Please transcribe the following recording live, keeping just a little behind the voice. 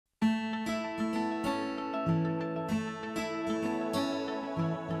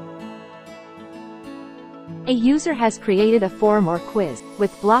A user has created a form or quiz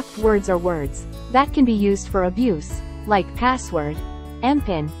with blocked words or words that can be used for abuse, like password,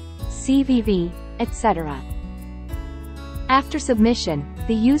 MPIN, CVV, etc. After submission,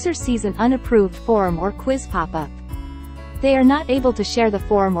 the user sees an unapproved form or quiz pop up. They are not able to share the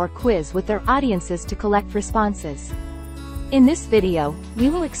form or quiz with their audiences to collect responses. In this video, we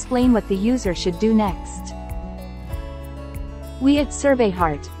will explain what the user should do next. We at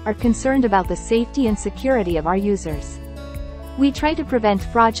SurveyHeart are concerned about the safety and security of our users. We try to prevent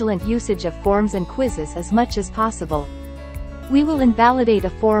fraudulent usage of forms and quizzes as much as possible. We will invalidate a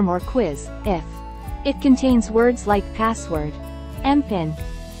form or quiz if it contains words like password, MPIN,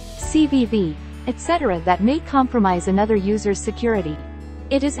 CVV, etc. that may compromise another user's security.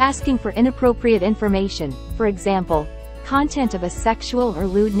 It is asking for inappropriate information, for example, content of a sexual or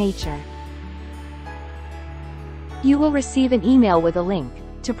lewd nature. You will receive an email with a link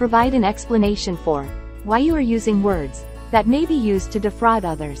to provide an explanation for why you are using words that may be used to defraud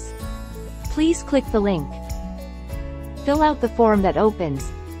others. Please click the link. Fill out the form that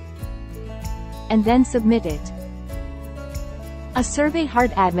opens, and then submit it. A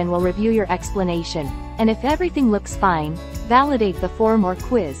SurveyHeart admin will review your explanation, and if everything looks fine, validate the form or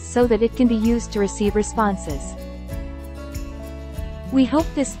quiz so that it can be used to receive responses. We hope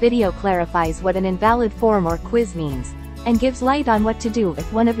this video clarifies what an invalid form or quiz means, and gives light on what to do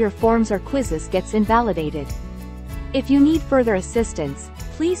if one of your forms or quizzes gets invalidated. If you need further assistance,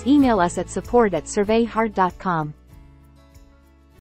 please email us at support@surveyheart.com.